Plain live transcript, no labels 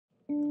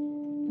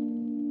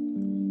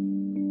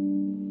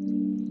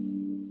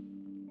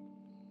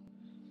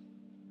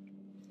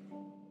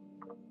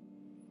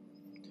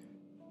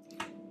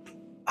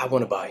I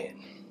want to buy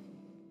in.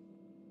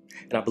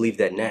 And I believe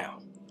that now,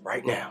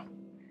 right now,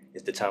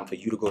 is the time for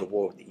you to go to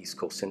war with the East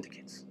Coast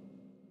syndicates.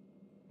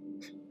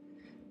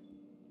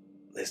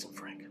 Listen,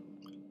 Frank,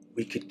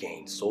 we could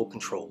gain sole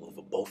control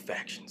over both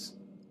factions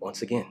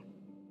once again.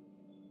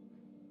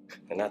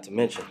 And not to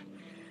mention,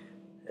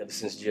 ever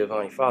since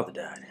Giovanni's father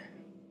died,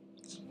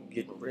 it's been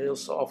getting real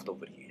soft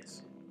over the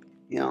years.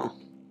 You know,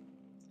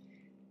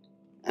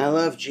 I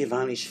love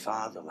Giovanni's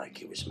father like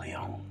he was my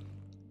own.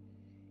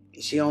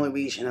 It's the only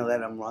reason I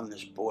let him run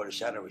this board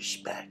is out of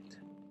respect.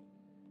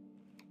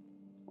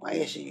 Why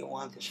is it you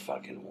want this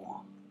fucking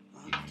war?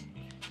 Huh?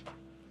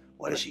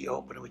 What is he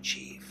hoping to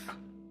achieve?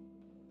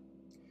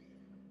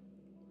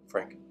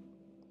 Frank,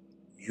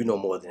 you know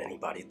more than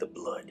anybody the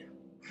blood,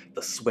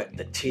 the sweat,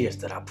 the tears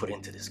that I put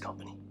into this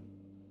company.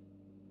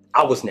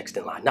 I was next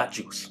in line, not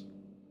Juice.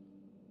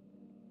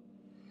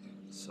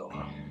 So,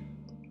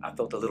 I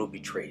felt a little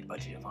betrayed by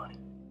Giovanni.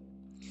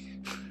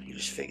 You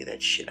just figured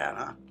that shit out,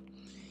 huh?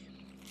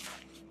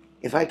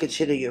 If I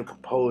consider your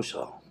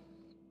proposal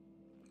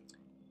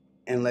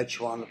and let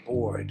you on the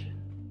board,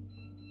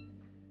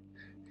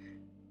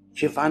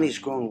 Giovanni's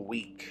grown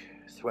weak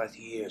throughout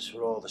the years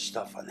with all the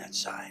stuff on that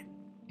side.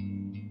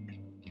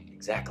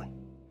 Exactly.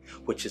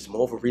 Which is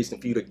more of a reason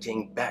for you to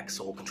gain back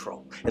sole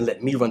control and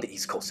let me run the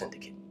East Coast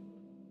Syndicate.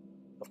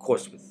 Of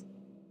course, with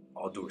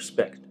all due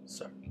respect,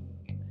 sir.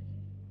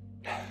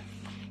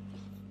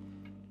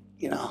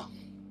 You know,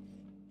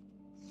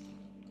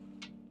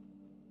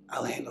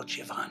 I'll handle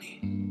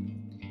Giovanni.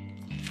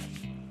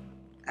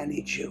 I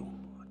need you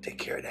to take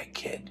care of that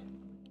kid.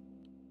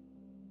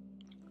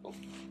 Oh,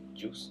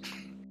 Juice?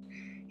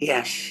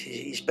 Yes,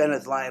 he's been a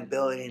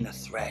liability and a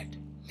threat.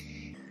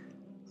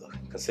 Look,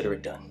 consider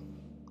it done.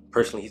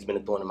 Personally, he's been a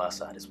thorn in my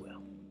side as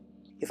well.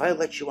 If I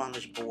let you on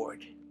this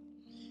board,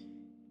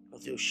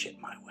 we'll do shit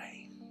my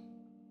way.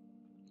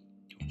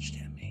 Do you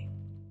understand me?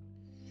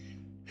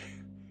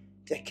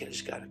 That kid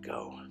has got to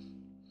go.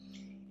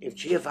 If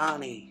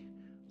Giovanni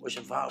was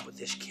involved with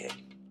this kid,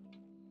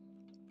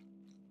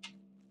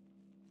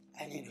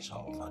 I need his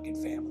whole fucking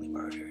family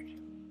murdered.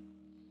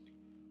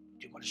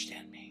 Do you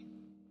understand me?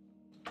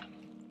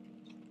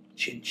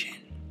 Chin chin.